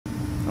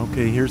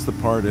Okay, here's the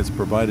part that's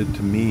provided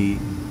to me.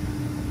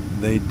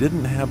 They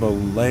didn't have a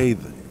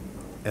lathe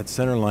at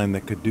Centerline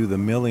that could do the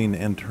milling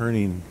and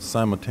turning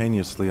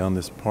simultaneously on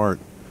this part,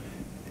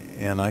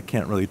 and I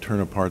can't really turn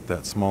a part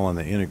that small on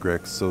the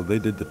Integrex, so they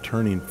did the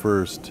turning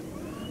first,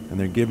 and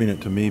they're giving it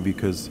to me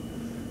because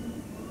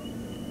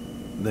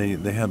they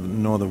have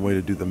no other way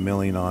to do the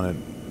milling on it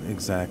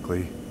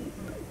exactly.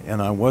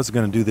 And I was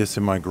going to do this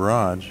in my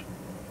garage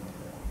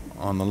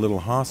on the little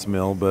Haas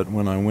mill, but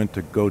when I went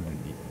to go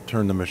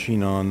turn the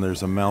machine on,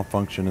 there's a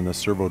malfunction in the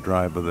servo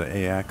drive of the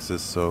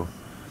A-axis, so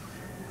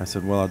I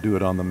said, well, I'll do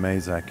it on the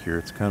Mazak here.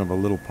 It's kind of a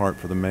little part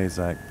for the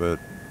Mazak, but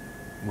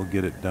we'll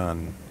get it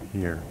done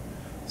here.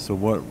 So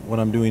what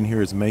I'm doing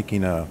here is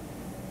making a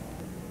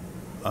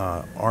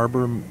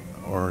arbor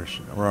or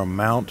a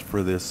mount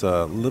for this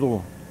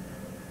little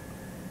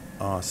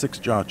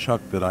six-jaw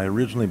chuck that I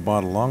originally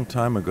bought a long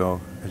time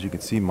ago. As you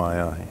can see,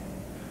 my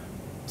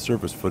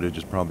surface footage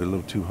is probably a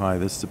little too high.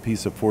 This is a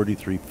piece of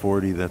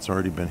 4340 that's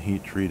already been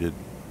heat treated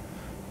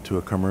to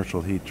a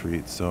commercial heat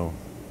treat, so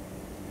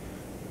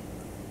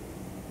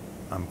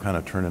I'm kind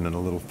of turning it a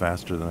little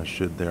faster than I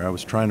should there. I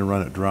was trying to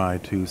run it dry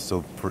too,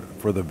 so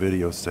for the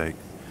video's sake.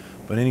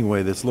 But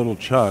anyway, this little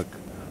chuck,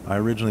 I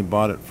originally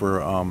bought it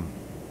for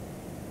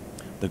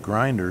the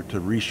grinder to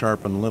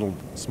resharpen little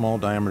small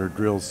diameter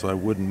drills, so I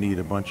wouldn't need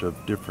a bunch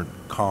of different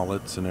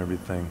collets and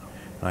everything.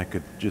 I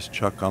could just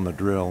chuck on the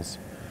drills.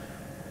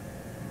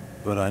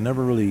 But I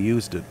never really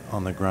used it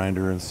on the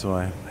grinder, and so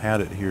I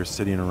had it here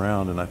sitting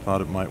around, and I thought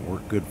it might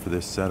work good for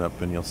this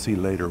setup, and you'll see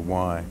later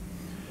why.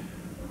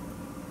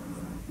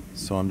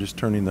 So I'm just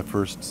turning the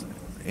first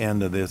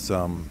end of this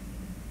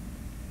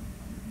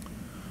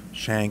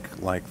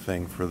shank-like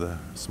thing for the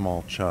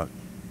small chuck.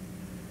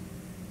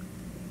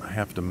 I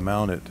have to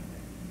mount it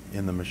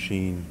in the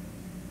machine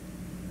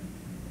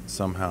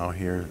somehow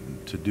here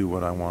to do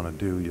what I want to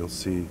do. You'll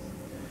see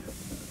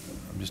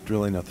I'm just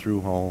drilling a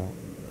through hole.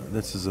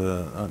 This is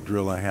a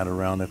drill I had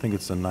around. I think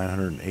it's a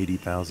 980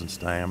 thousandths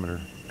diameter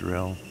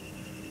drill.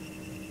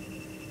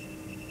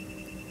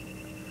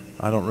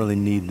 I don't really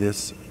need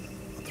this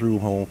through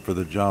hole for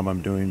the job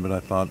I'm doing, but I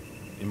thought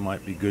it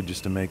might be good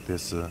just to make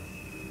this a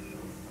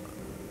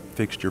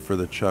fixture for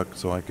the chuck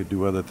so I could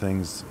do other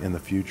things in the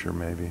future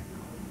maybe.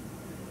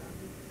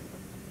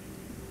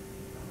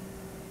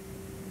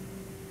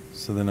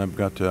 So then I've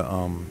got to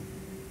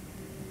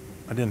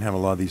I didn't have a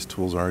lot of these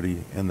tools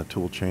already in the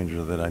tool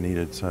changer that I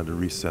needed, so I had to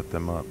reset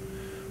them up.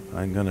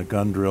 I'm going to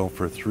gun drill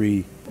for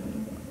 3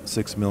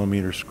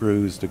 6mm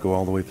screws to go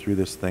all the way through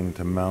this thing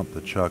to mount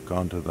the chuck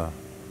onto the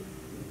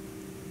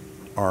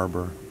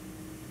arbor.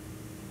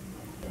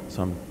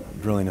 So I'm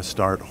drilling a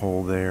start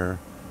hole there.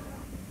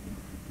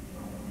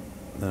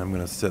 Then I'm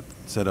going to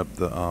set up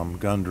the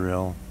gun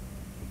drill.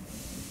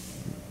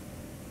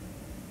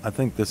 I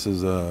think this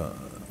is a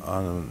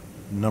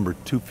number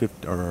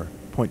 250 or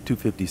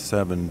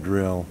 .257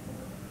 drill,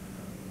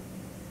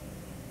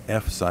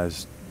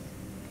 F-size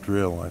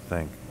drill, I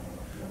think.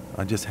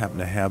 I just happen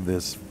to have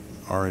this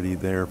already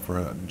there for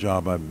a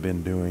job I've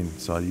been doing,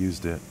 so I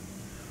used it.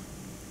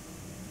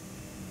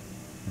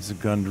 This is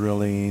gun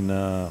drilling.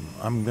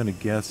 I'm going to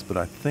guess, but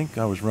I think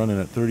I was running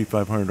at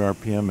 3,500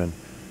 RPM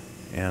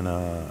and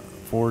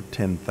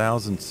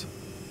 4/10,000ths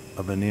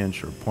of an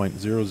inch, or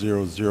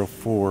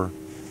 .0004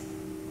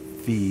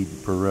 feed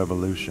per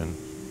revolution,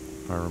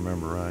 if I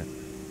remember right.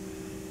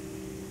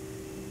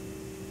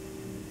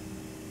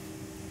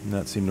 And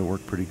that seemed to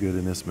work pretty good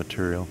in this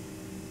material.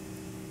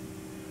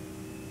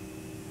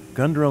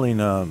 Gun drilling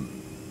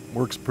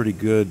works pretty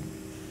good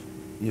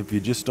if you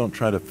just don't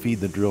try to feed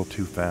the drill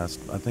too fast.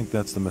 I think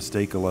that's the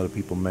mistake a lot of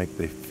people make.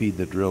 They feed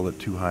the drill at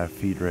too high a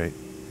feed rate.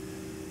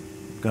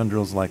 Gun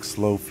drills like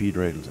slow feed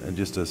rate, and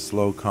just a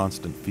slow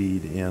constant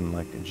feed in,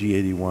 like a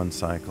G81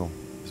 cycle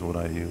is what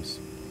I use.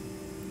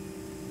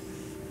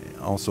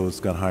 Also, it's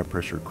got high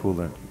pressure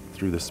coolant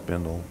through the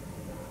spindle.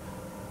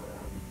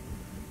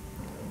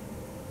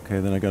 Okay,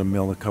 then I got to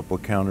mill a couple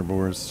of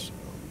counterbores,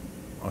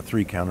 or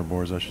 3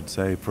 counterbores I should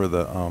say, for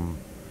the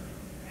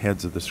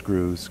heads of the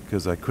screws,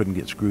 because I couldn't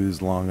get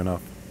screws long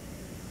enough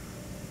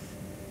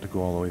to go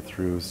all the way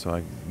through, so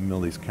I mill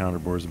these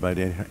counterbores about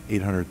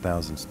 800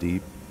 thousandths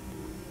deep.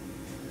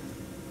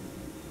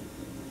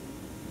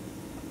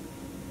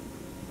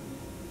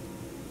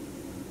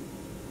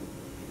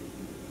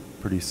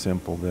 Pretty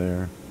simple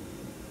there.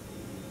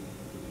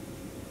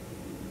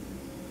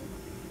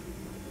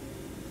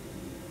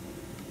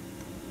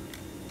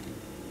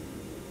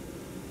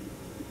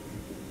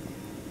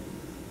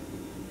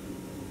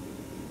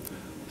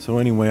 So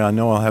anyway, I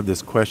know I'll have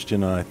this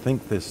question, and I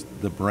think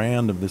the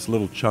brand of this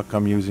little chuck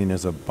I'm using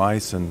is a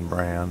Bison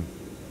brand.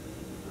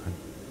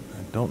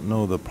 I don't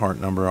know the part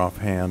number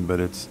offhand, but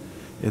it's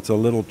a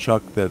little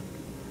chuck that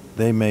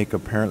they make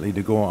apparently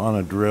to go on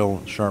a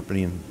drill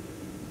sharpening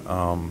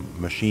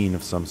machine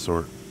of some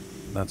sort.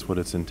 That's what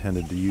it's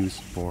intended to use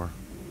for.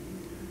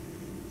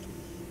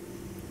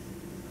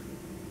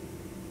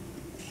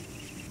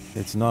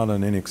 It's not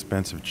an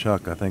inexpensive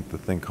chuck. I think the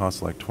thing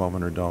costs like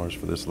 $1,200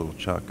 for this little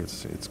chuck.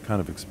 It's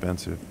kind of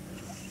expensive.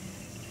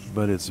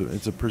 but it's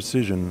a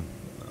precision,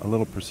 a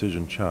little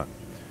precision chuck.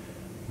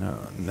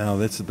 Now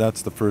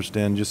that's the first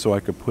end, just so I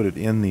could put it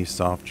in these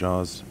soft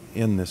jaws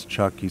in this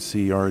chuck you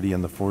see already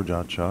in the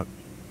 4-jaw chuck.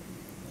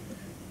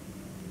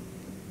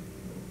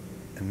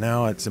 And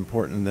now it's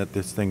important that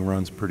this thing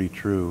runs pretty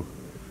true,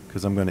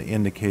 because I'm going to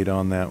indicate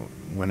on that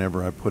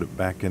whenever I put it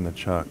back in the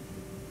chuck.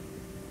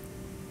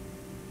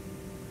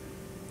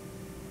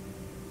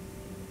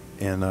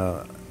 And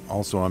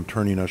also I'm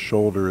turning a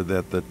shoulder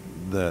that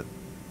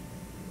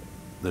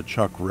the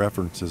chuck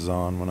references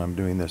on when I'm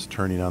doing this,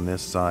 turning on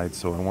this side,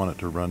 so I want it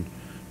to run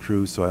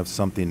true, so I have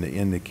something to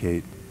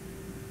indicate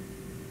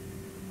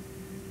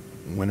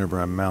whenever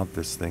I mount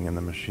this thing in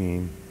the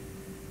machine.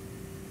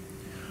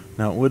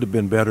 Now it would have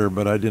been better,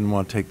 but I didn't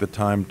want to take the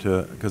time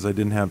to, because I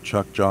didn't have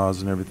chuck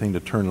jaws and everything, to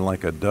turn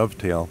like a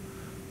dovetail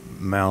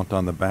mount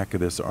on the back of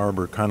this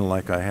arbor, kind of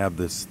like I have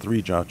this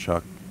 3-jaw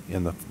chuck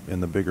in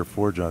the bigger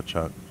 4-jaw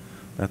chuck.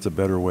 That's a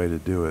better way to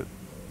do it.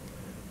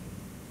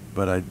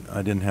 But I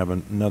didn't have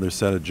another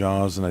set of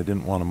jaws, and I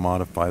didn't want to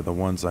modify the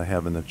ones I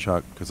have in the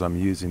chuck because I'm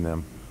using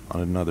them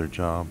on another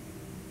job.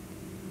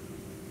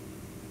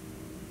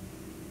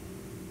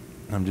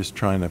 I'm just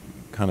trying to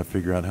kind of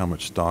figure out how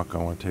much stock I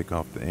want to take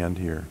off the end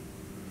here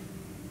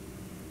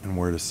and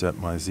where to set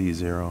my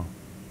Z0.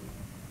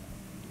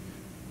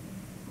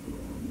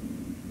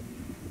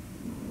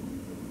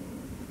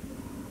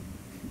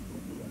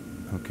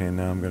 Okay,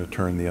 now I'm going to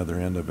turn the other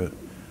end of it.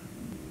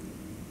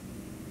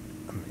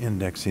 I'm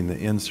indexing the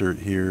insert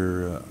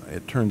here.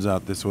 It turns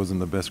out this wasn't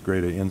the best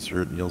grade of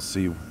insert. You'll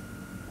see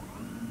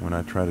when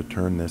I try to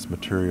turn this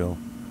material.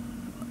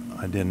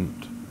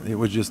 It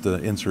was just the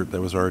insert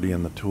that was already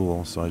in the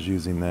tool, so I was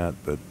using that,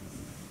 but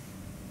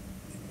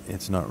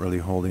it's not really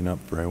holding up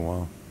very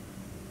well.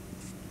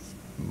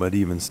 But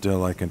even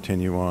still, I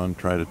continue on,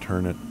 try to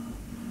turn it.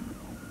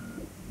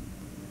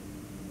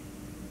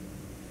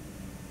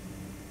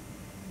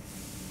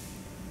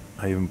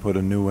 I even put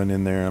a new one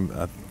in there.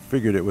 I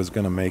figured it was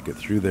going to make it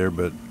through there,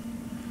 but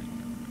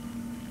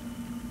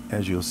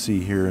as you'll see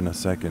here in a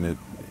second,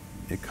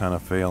 it kind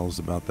of fails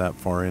about that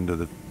far into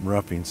the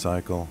roughing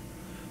cycle.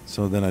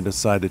 So then I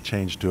decided to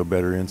change to a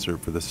better insert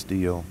for the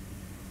steel.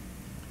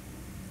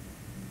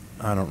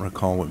 I don't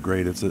recall what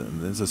grade. It's a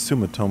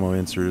Sumitomo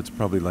insert. It's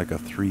probably like a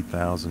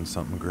 3000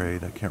 something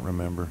grade. I can't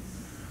remember.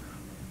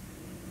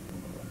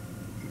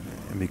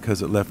 And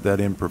because it left that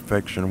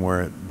imperfection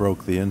where it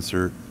broke the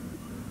insert,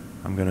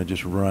 I'm going to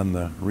just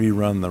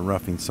rerun the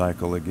roughing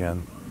cycle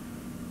again.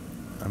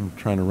 I'm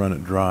trying to run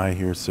it dry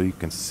here so you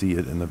can see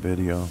it in the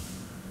video.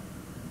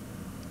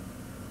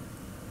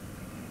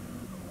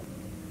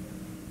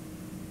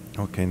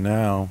 Okay,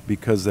 now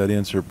because that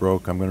insert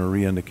broke, I'm going to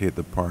re-indicate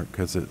the part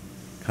because it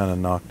kind of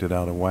knocked it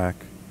out of whack,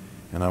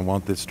 and I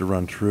want this to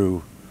run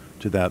true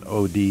to that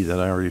OD that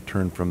I already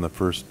turned from the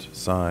first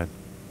side.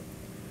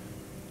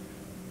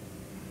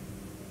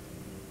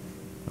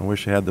 I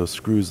wish I had those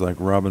screws like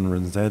Robin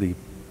Renzetti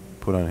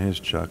put on his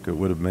chuck. It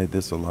would have made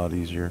this a lot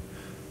easier.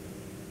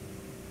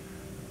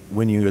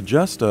 When you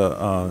adjust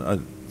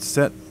a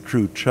set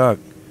true chuck,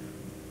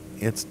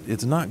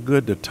 it's not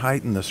good to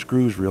tighten the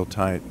screws real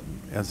tight,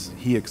 as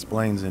he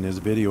explains in his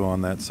video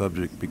on that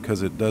subject,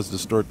 because it does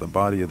distort the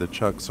body of the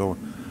chuck. So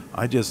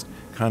I just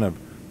kind of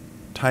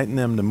tighten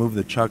them to move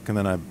the chuck, and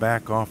then I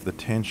back off the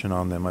tension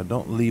on them. I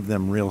don't leave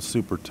them real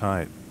super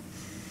tight,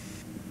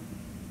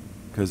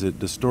 because it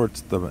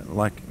distorts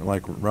like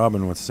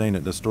Robin was saying,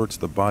 it distorts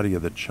the body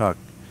of the chuck,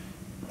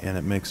 and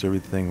it makes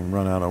everything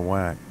run out of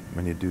whack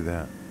when you do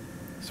that.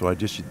 So I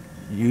just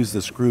use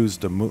the screws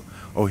to move.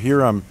 Oh,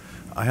 here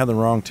I had the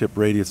wrong tip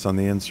radius on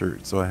the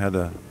insert, so I had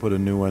to put a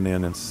new one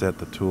in and set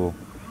the tool.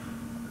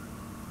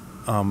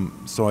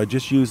 So I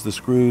just use the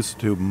screws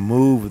to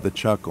move the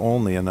chuck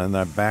only, and then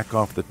I back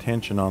off the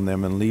tension on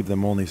them and leave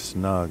them only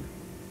snug.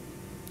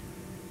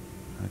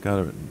 I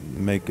gotta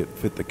make it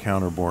fit the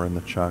counterbore in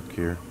the chuck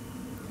here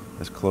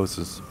as close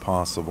as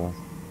possible.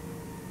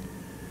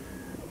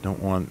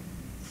 Don't want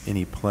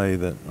any play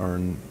that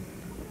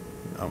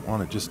I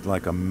want it just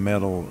like a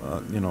metal,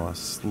 a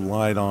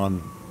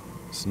slide-on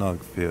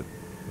snug fit,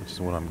 which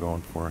is what I'm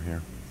going for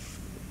here.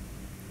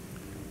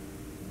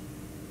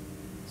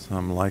 So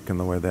I'm liking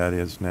the way that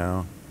is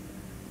now.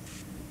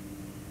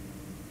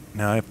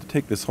 Now I have to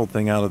take this whole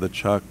thing out of the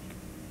chuck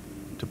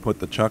to put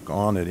the chuck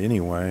on it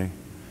anyway,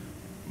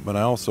 but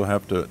I also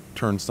have to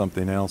turn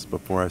something else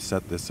before I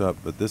set this up.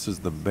 But this is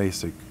the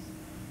basic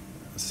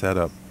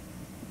setup,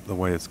 the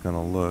way it's going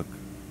to look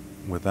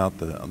without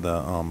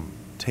the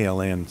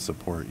tail end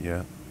support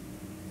yet.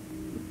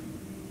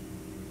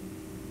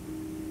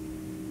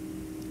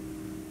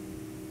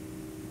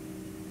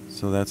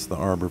 So that's the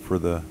arbor for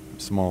the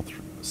small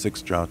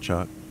 6-jaw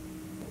chuck.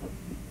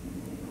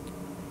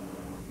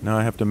 Now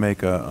I have to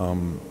make a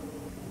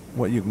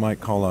what you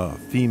might call a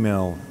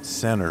female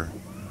center.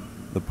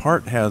 The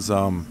part has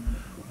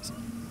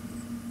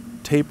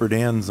tapered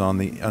ends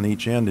on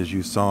each end, as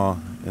you saw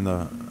in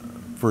the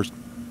first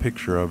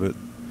picture of it,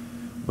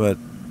 but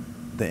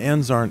the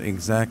ends aren't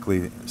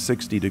exactly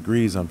 60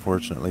 degrees,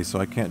 unfortunately, so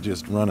I can't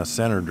just run a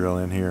center drill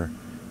in here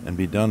and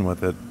be done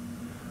with it.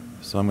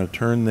 So I'm going to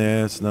turn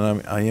this, and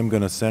then I am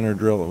going to center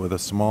drill it with a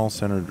small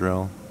center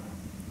drill,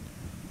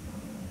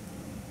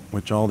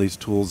 which all these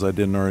tools I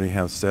didn't already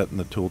have set in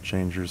the tool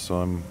changer, so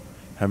I'm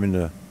having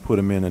to put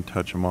them in and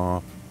touch them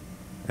off,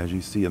 as you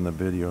see in the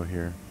video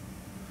here.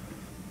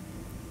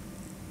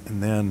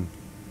 And then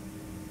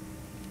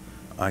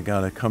I got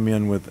to come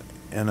in with,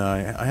 and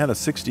I had a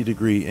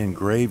 60-degree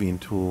engraving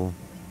tool,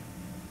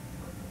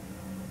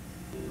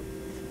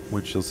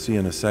 which you'll see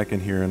in a second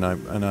here, and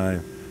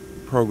I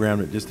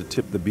programmed it just to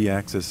tip the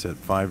B-axis at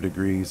 5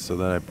 degrees so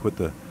that I put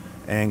the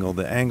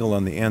angle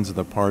on the ends of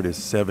the part is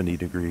 70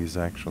 degrees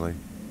actually.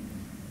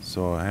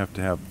 So I have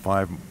to have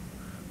 5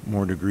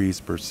 more degrees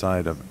per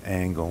side of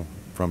angle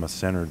from a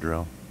center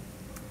drill.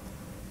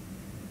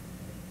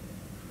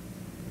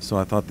 So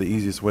I thought the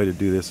easiest way to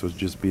do this was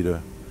just be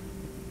to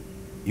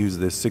use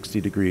this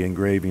 60-degree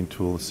engraving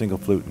tool, a single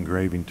flute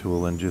engraving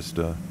tool, and just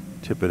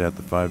tip it at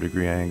the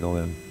 5-degree angle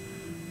and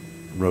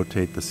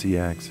rotate the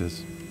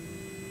C-axis.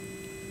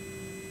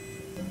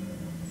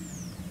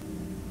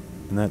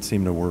 And that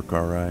seemed to work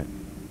all right.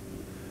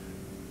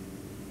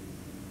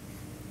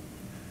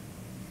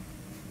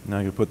 Now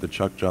I can put the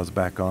chuck jaws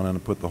back on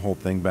and put the whole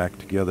thing back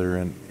together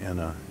and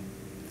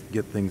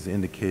get things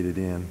indicated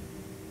in.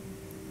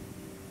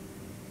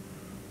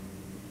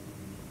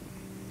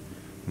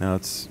 Now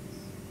it's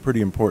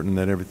pretty important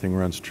that everything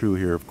runs true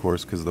here, of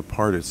course, because the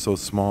part is so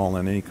small,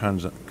 and any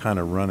kind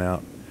of run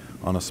out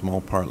on a small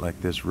part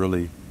like this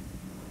really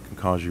can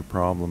cause you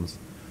problems.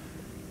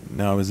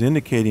 Now I was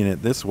indicating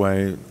it this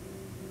way.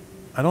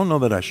 I don't know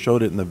that I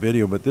showed it in the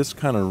video, but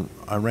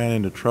I ran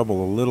into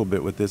trouble a little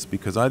bit with this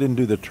because I didn't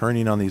do the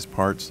turning on these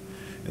parts,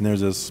 and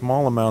there's a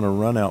small amount of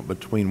run out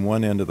between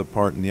one end of the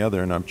part and the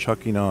other, and I'm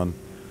chucking on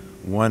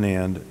one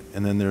end,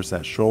 and then there's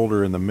that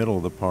shoulder in the middle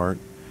of the part,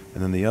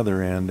 and then the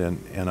other end,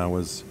 and I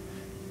was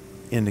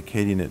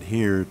indicating it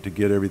here to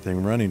get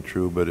everything running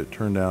true, but it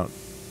turned out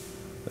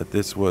that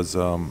this was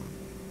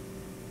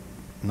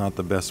not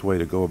the best way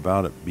to go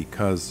about it,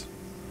 because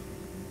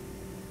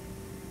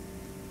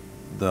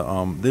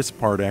this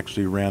part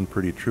actually ran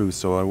pretty true,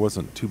 so I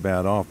wasn't too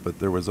bad off, but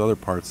there was other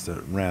parts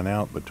that ran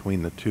out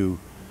between the two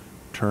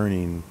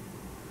turning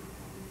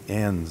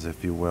ends,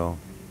 if you will,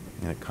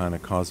 and it kind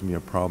of caused me a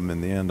problem.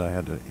 In the end, I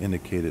had to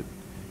indicate it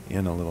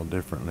in a little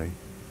differently.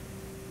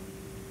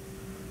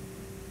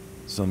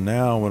 So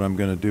now what I'm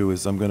going to do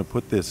is I'm going to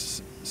put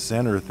this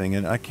center thing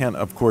in. I can't,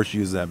 of course,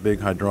 use that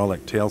big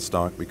hydraulic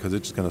tailstock because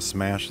it's just going to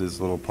smash this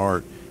little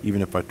part.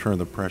 Even if I turn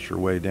the pressure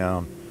way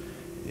down,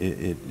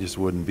 it just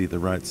wouldn't be the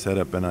right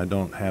setup, and I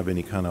don't have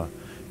any kind of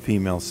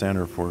female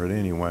center for it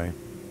anyway.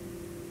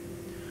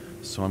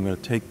 So I'm going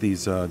to take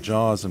these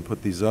jaws and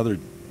put these other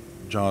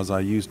jaws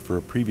I used for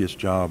a previous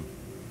job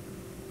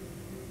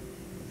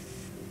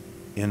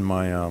in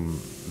my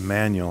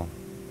manual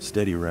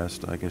steady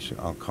rest, I guess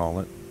I'll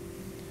call it.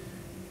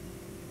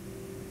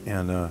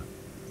 And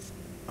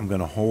I'm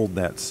going to hold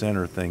that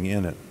center thing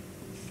in it.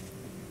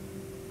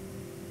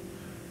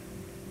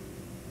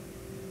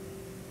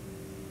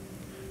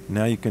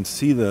 Now you can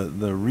see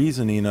the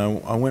reasoning.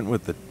 I went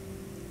with the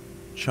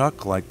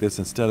chuck like this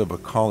instead of a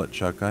collet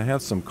chuck. I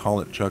have some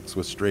collet chucks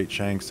with straight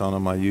shanks on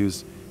them I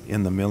use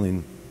in the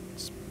milling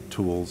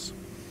tools,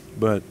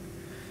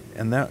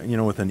 and that, you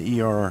know, with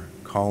an ER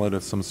collet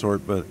of some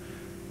sort. But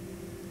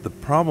the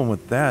problem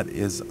with that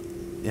is,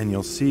 and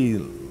you'll see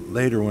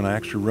later when I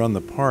actually run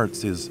the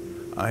parts, is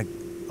I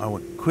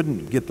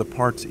couldn't get the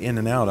parts in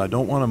and out. I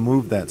don't want to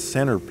move that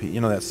center,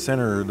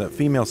 that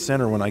female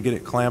center when I get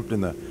it clamped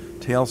in the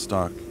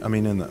tailstock,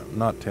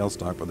 not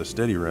tailstock, but the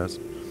steady rest.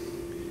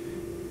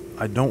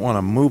 I don't want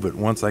to move it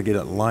once I get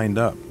it lined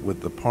up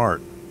with the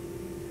part.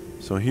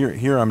 So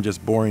here I'm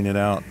just boring it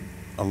out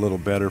a little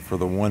better for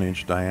the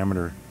 1-inch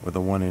diameter with a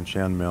 1-inch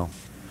end mill.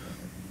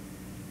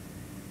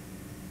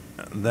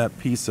 That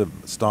piece of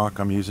stock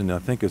I'm using, I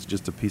think it's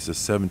just a piece of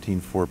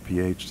 17.4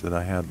 pH that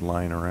I had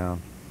lying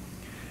around.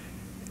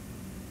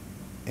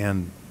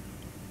 And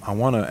I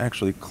want to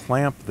actually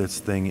clamp this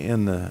thing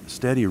in the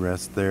steady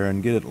rest there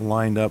and get it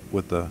lined up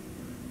with the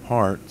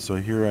part. So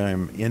here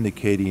I'm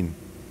indicating,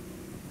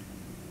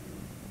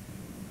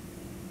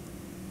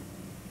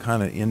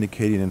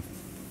 and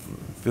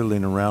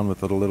fiddling around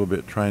with it a little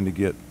bit, trying to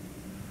get.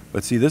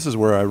 But see, this is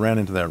where I ran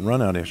into that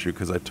run out issue,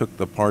 because I took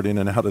the part in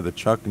and out of the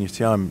chuck, and you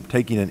see how I'm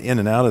taking it in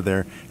and out of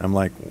there, and I'm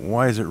like,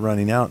 why is it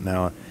running out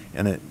now?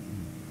 And it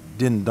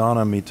didn't dawn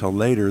on me till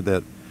later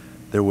that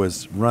there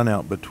was run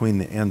out between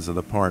the ends of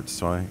the parts.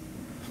 So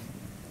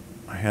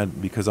I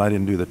had, because I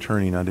didn't do the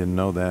turning, I didn't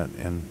know that,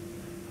 and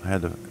I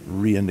had to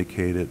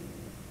re-indicate it.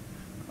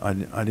 I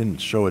didn't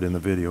show it in the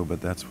video, but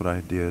that's what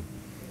I did.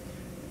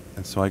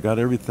 And so I got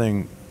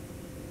everything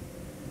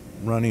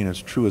running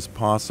as true as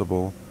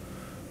possible.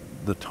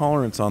 The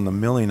tolerance on the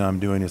milling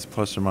I'm doing is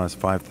plus or minus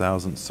 5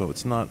 thousandths, so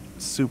it's not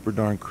super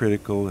darn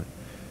critical.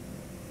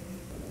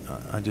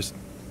 I'm just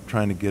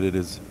trying to get it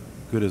as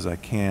good as I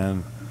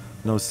can.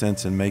 No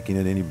sense in making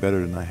it any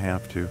better than I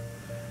have to.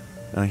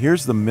 Now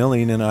here's the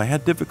milling, and I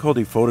had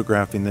difficulty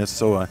photographing this,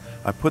 so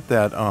I put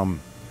that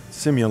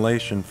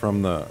simulation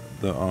from the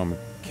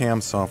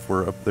cam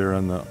software up there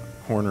in the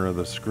corner of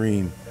the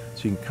screen,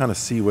 so you can kind of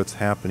see what's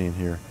happening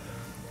here.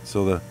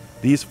 So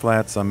these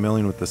flats I'm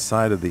milling with the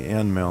side of the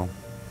end mill,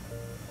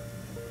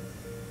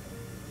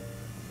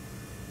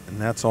 and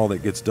that's all that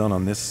gets done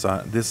on this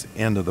side, this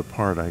end of the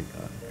part. I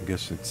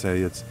guess you'd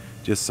say it's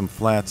just some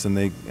flats, and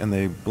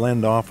they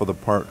blend off of the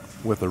part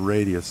with a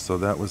radius. So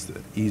that was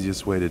the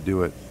easiest way to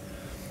do it.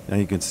 Now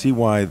you can see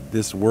why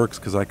this works,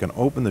 because I can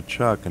open the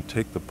chuck and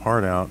take the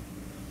part out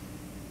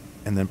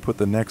and then put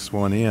the next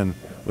one in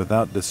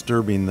without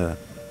disturbing the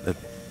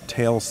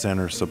tail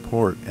center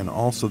support. And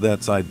also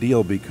that's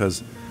ideal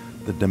because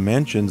the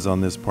dimensions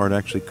on this part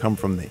actually come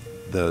from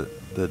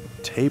the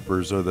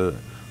tapers, or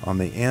on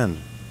the end,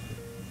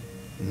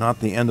 not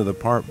the end of the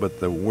part,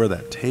 but where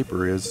that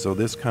taper is. So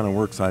this kind of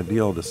works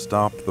ideal to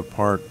stop the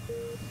part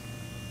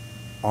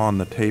on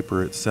the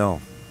taper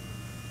itself,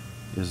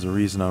 is the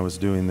reason I was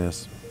doing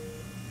this.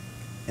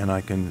 And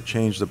I can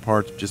change the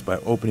parts just by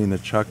opening the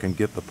chuck and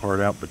get the part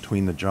out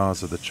between the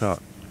jaws of the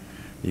chuck.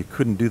 You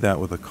couldn't do that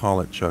with a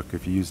collet chuck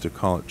if you used a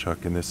collet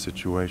chuck in this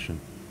situation.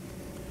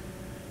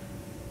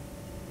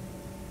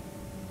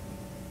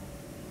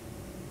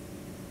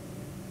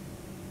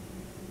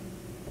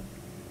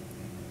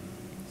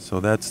 So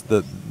that's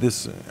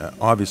this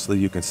obviously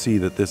you can see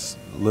that this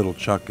little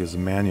chuck is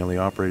manually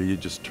operated. You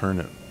just turn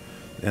it,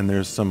 and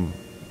there's some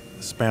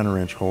spanner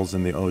wrench holes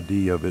in the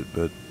OD of it,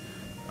 but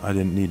I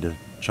didn't need to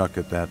chuck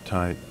it that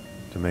tight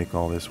to make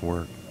all this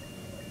work.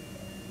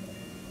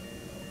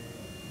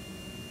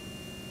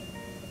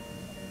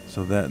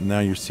 So that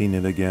now you're seeing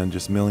it again,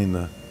 just milling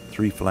the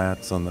 3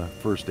 flats on the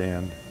first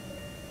end.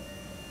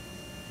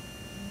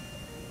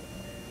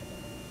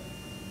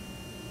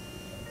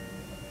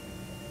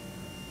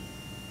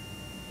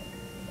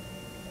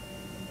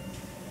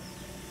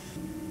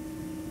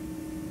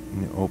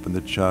 And you open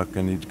the chuck,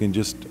 and you can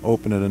just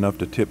open it enough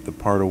to tip the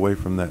part away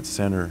from that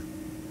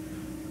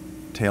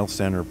tail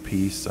center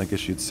piece, I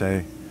guess you'd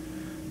say,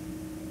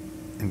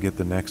 and get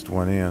the next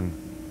one in,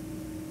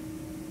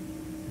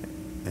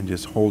 and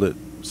just hold it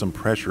some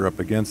pressure up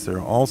against there.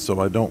 Also,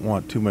 I don't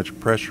want too much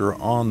pressure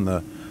on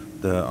the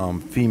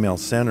female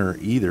center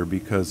either,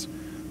 because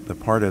the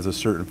part has a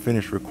certain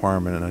finish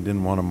requirement, and I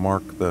didn't want to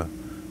mark the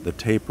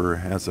taper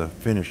as a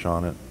finish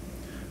on it.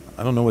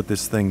 I don't know what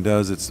this thing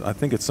does. I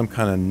think it's some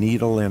kind of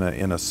needle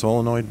in a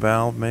solenoid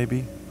valve,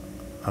 maybe.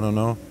 I don't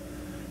know.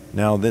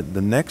 Now that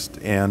the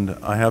next end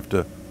I have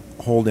to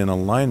hold in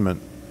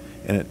alignment,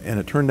 and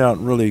it turned out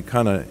really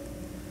kind of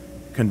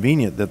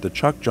convenient that the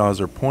chuck jaws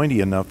are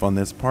pointy enough on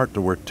this part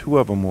to where 2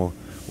 of them will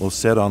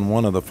set on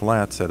one of the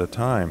flats at a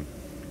time.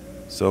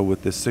 So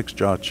with this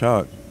 6-jaw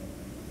chuck,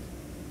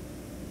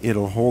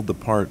 it'll hold the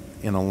part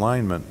in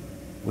alignment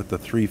with the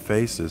 3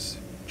 faces,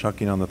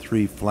 chucking on the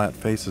 3 flat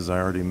faces I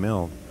already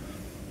milled.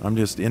 I'm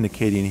just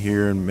indicating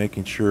here and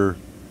making sure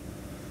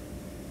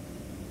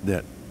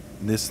that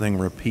this thing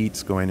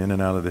repeats going in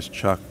and out of this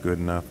chuck good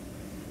enough.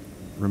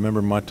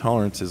 Remember, my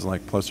tolerance is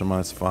like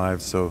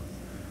 ±5, so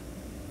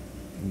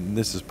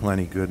this is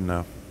plenty good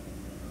enough.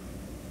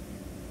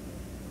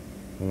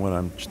 What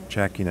I'm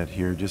checking it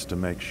here just to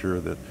make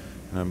sure that,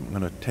 and I'm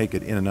going to take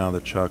it in and out of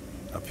the chuck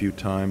a few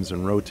times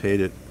and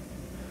rotate it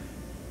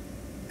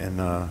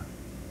and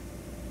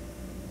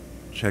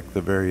check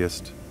the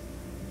various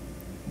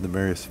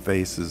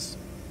faces.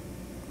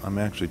 I'm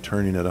actually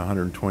turning it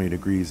 120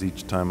 degrees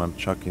each time I'm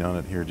chucking on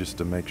it here, just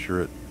to make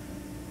sure it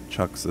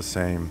chucks the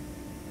same.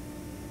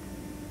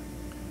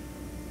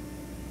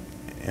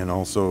 And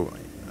also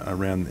I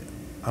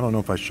don't know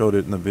if I showed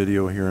it in the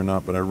video here or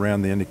not, but I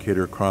ran the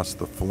indicator across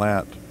the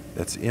flat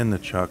that's in the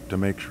chuck to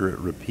make sure it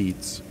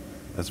repeats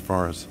as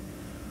far as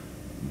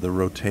the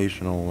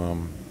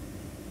rotational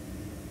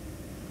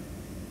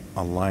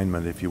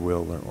alignment, if you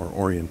will, or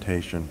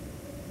orientation.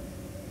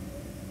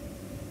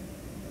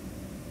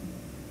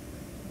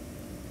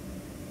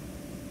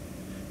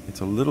 It's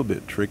a little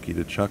bit tricky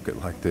to chuck it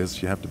like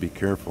this. You have to be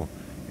careful.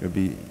 It'd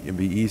be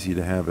easy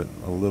to have it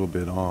a little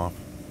bit off,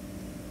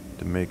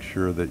 to make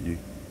sure that you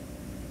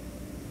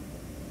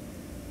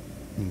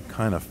can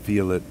kind of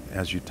feel it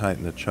as you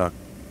tighten the chuck,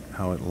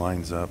 how it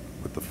lines up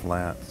with the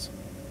flats.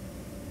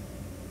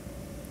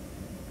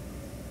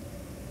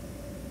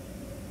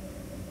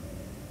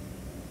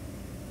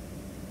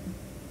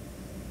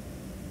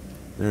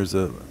 There's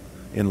a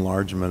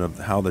enlargement of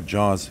how the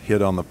jaws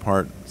hit on the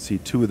part. See,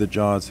 2 of the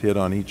jaws hit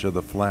on each of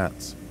the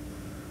flats.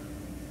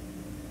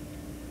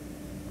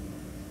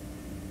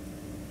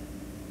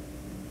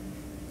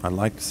 I'd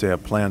like to say I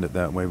planned it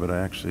that way, but I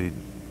actually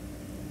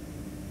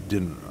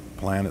didn't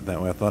plan it that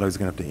way. I thought I was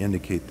going to have to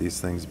indicate these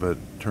things, but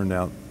it turned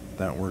out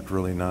that worked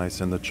really nice,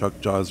 and the chuck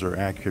jaws are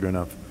accurate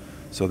enough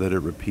so that it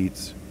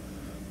repeats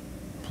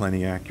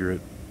plenty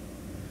accurate.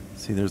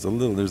 See, there's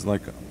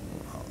like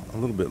a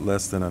little bit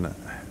less than a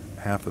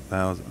half a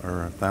thousand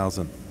or a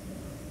thousandth.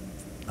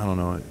 I don't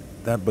know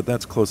that, but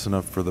that's close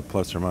enough for the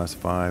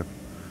 ±5.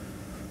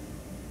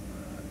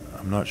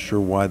 I'm not sure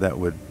why that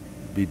would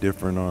be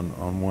different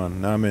on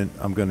one. Now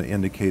I'm going to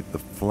indicate the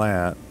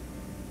flat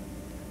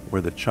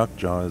where the chuck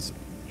jaw is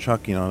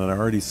chucking on it. I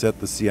already set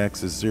the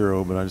CX as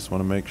 0, but I just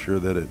want to make sure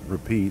that it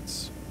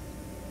repeats.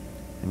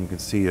 And you can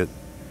see it's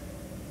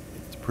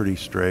pretty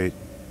straight.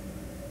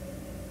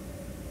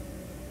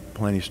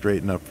 Plenty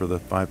straight enough for the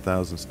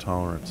 5/1000th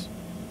tolerance.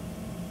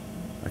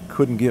 I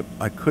couldn't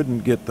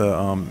get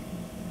the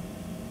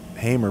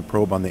hammer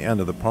probe on the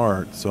end of the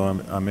part, so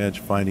I'm edge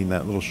finding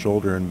that little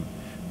shoulder and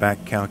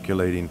back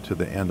calculating to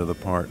the end of the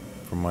part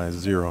from my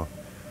 0.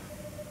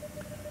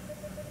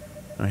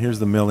 Now here's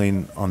the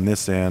milling on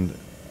this end.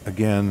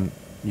 Again,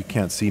 you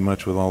can't see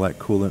much with all that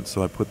coolant,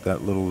 so I put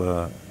that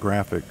little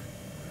graphic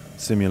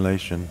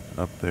simulation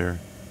up there,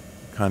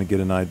 kind of get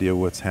an idea of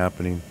what's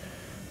happening.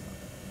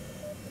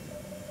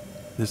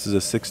 This is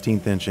a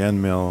 16th inch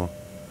end mill.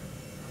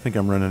 I think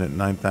I'm running at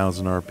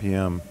 9,000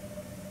 RPM.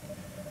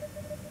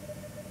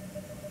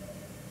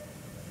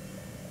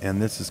 And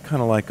this is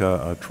kind of like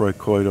a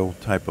trochoidal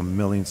type of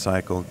milling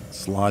cycle,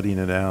 slotting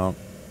it out,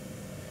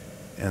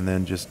 and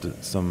then just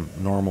some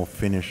normal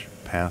finish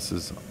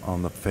passes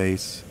on the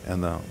face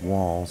and the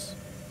walls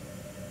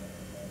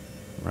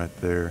right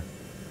there.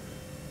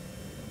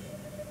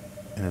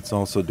 And it's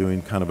also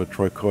doing kind of a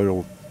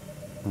trochoidal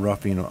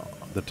roughing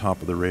the top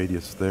of the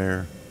radius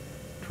there.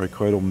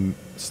 Trochoidal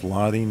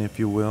slotting, if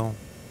you will,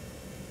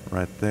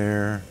 right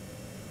there.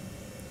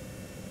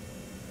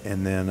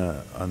 And then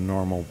a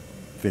normal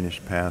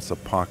finish pass, a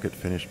pocket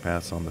finish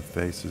pass on the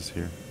faces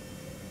here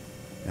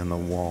and the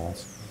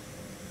walls.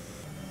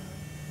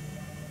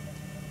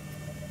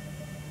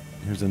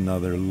 Here's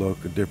another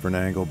look, a different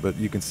angle, but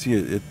you can see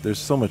there's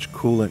so much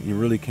coolant, you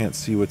really can't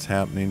see what's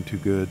happening too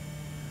good.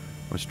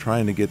 I was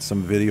trying to get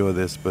some video of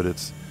this, but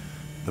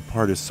the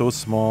part is so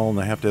small, and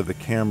I have to have the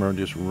camera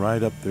just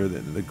right up there,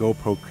 the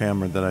GoPro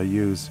camera that I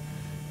use,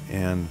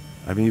 and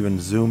I've even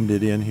zoomed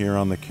it in here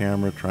on the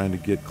camera trying to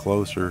get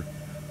closer,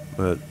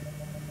 but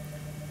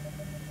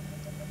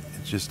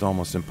it's just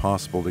almost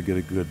impossible to get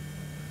a good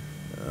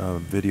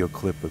video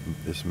clip of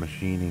this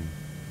machining.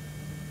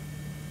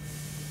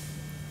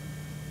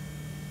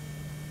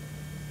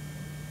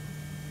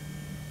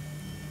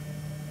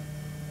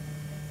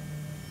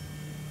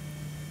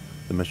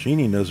 The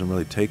machining doesn't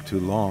really take too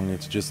long.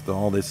 It's just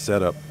all this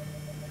setup.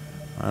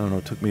 I don't know,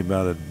 it took me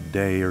about a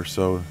day or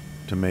so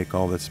to make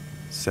all this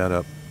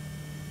setup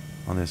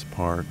on this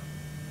part.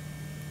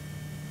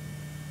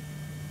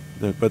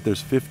 But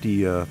there's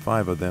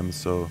 55 of them,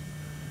 so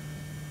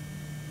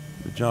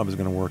the job is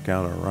going to work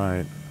out all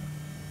right.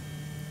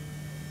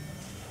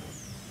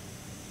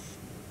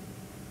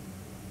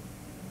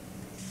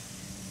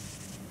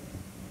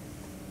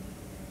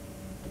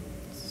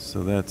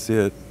 So that's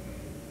it.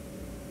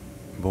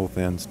 Both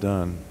ends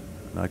done.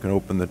 And I can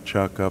open the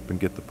chuck up and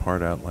get the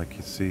part out like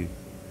you see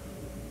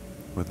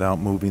without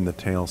moving the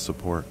tail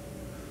support.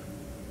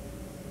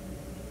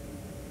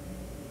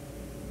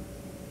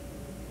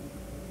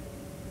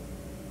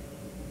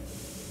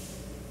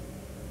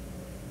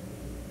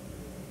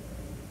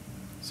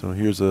 So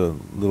here's a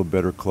little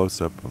better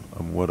close-up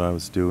of what I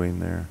was doing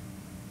there.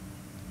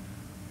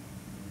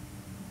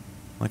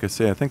 Like I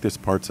say, I think this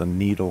part's a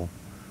needle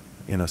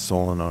in a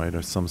solenoid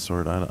or some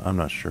sort. I'm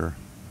not sure.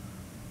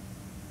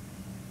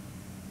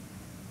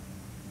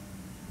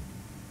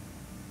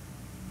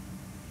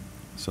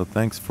 So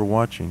thanks for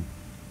watching.